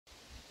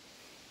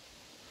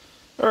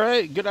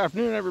Alright, good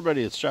afternoon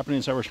everybody. It's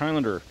Japanese Irish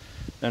Highlander,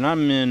 and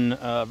I'm in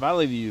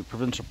Valley View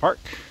Provincial Park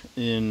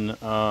in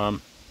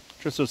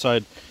just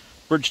outside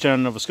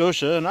Bridgetown, Nova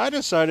Scotia, and I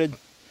decided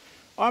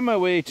on my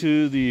way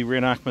to the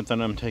reenactment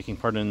that I'm taking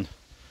part in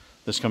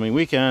this coming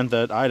weekend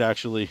that I'd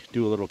actually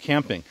do a little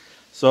camping.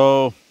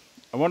 So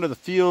I wanted to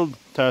field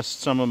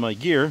test some of my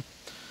gear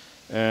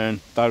and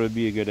thought it would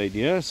be a good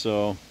idea,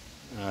 so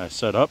I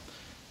set up.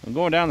 I'm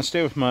going down to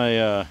stay with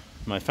my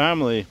my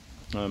family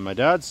on my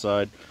dad's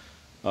side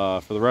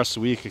for the rest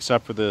of the week,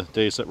 except for the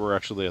days that we're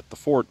actually at the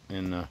fort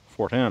in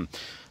Fort Ham.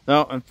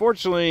 Now,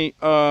 unfortunately,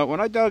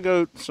 when I dug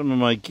out some of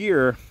my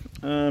gear,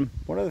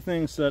 one of the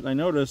things that I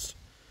noticed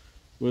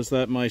was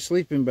that my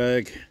sleeping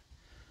bag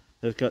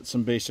has got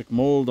some basic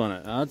mold on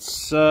it.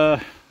 That's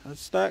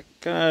not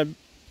gonna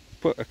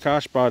put a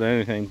kibosh on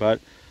anything, but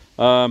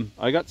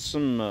I got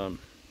some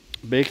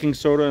baking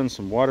soda and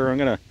some water. I'm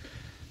gonna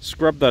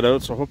scrub that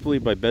out, so hopefully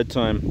by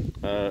bedtime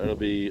I'll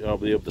be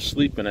able to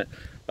sleep in it.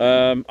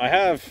 I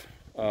have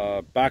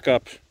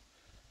backup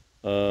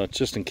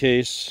just in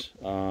case.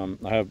 I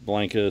have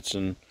blankets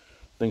and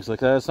things like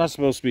that. It's not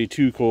supposed to be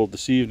too cold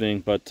this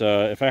evening, but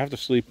if I have to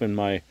sleep in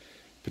my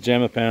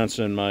pajama pants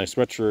and my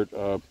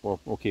sweatshirt,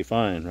 well, okay,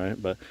 fine,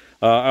 right? But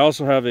I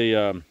also have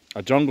a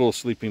jungle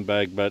sleeping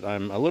bag, but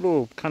I'm a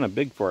little kind of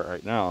big for it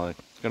right now. I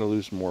gotta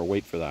lose some more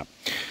weight for that.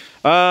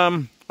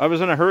 I was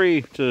in a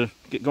hurry to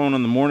get going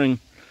in the morning,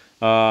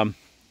 and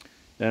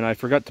I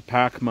forgot to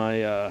pack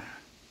my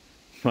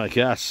my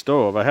gas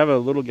stove. I have a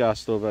little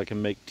gas stove I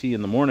can make tea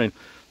in the morning,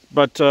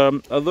 but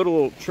a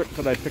little trick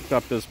that I picked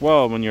up as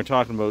well when you're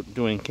talking about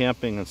doing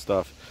camping and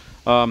stuff,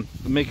 to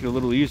make it a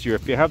little easier,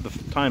 if you have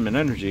the time and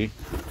energy,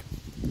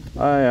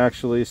 I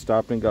actually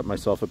stopped and got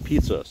myself a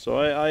pizza. So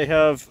I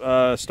have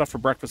stuff for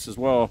breakfast as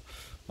well,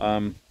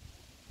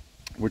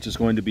 which is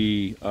going to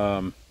be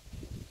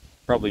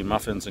probably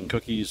muffins and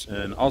cookies,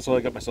 and also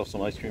I got myself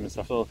some ice cream and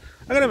stuff. So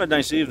I'm gonna have a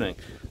nice evening.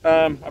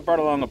 I brought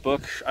along a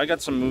book. I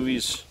got some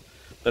movies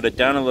that I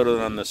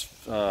downloaded on this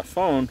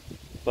phone,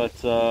 but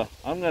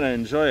I'm gonna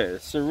enjoy it.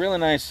 It's a really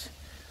nice.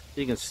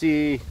 You can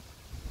see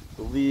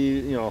the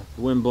leaves, you know,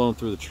 the wind blowing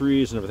through the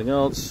trees and everything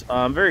else.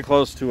 I'm very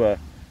close to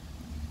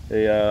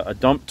a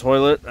dump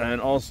toilet, and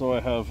also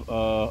I have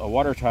a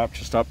water tap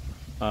just up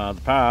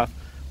the path.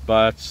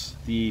 But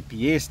the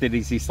pièce de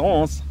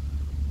résistance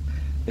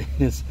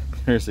is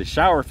there's a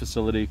shower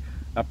facility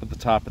up at the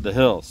top of the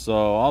hill.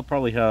 So I'll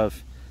probably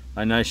have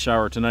a nice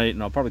shower tonight,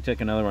 and I'll probably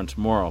take another one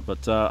tomorrow.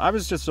 But I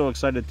was just so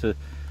excited to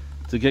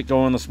get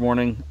going this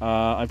morning.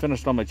 I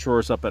finished all my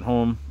chores up at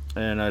home,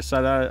 and I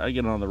decided I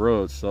get on the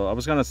road. So I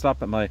was going to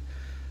stop at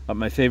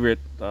my favorite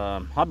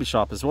hobby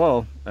shop as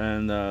well,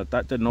 and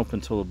that didn't open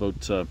until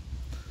about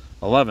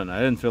 11. I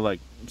didn't feel like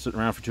sitting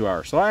around for 2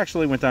 hours, so I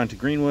actually went down to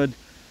Greenwood,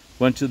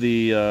 went to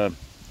the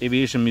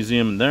aviation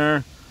museum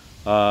there.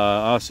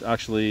 I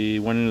actually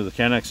went into the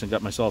Canucks and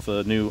got myself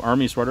a new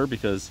army sweater,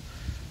 because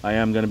I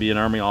am going to be an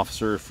army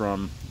officer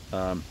from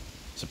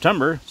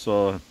September,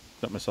 so I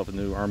got myself a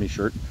new army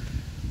shirt.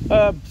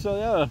 So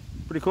yeah,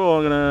 pretty cool.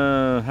 I'm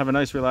gonna have a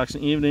nice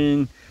relaxing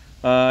evening.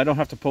 I don't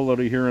have to pull out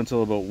of here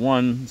until about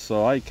 1,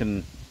 so I can,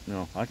 you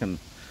know, I can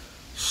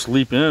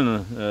sleep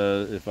in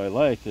if I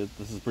like.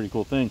 This is a pretty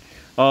cool thing.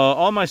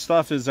 All my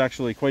stuff is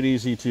actually quite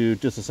easy to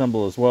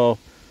disassemble as well,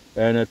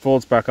 and it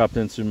folds back up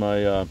into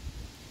my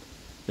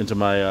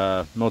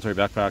military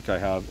backpack I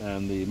have,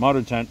 and the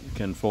modern tent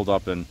can fold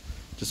up and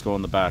just go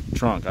in the back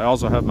trunk. I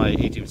also have my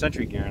 18th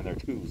century gear in there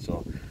too,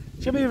 so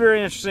it's gonna be a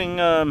very interesting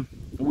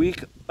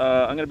week.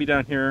 I'm gonna be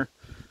down here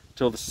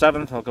till the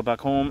 7th. I'll go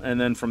back home, and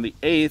then from the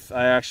 8th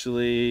I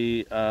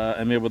actually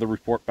am able to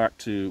report back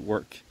to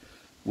work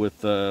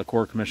with the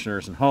Corps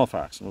Commissioners in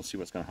Halifax, and we'll see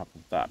what's gonna happen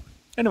with that.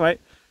 Anyway,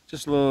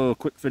 just a little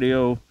quick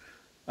video,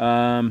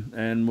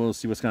 and we'll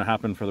see what's gonna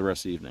happen for the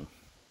rest of the evening.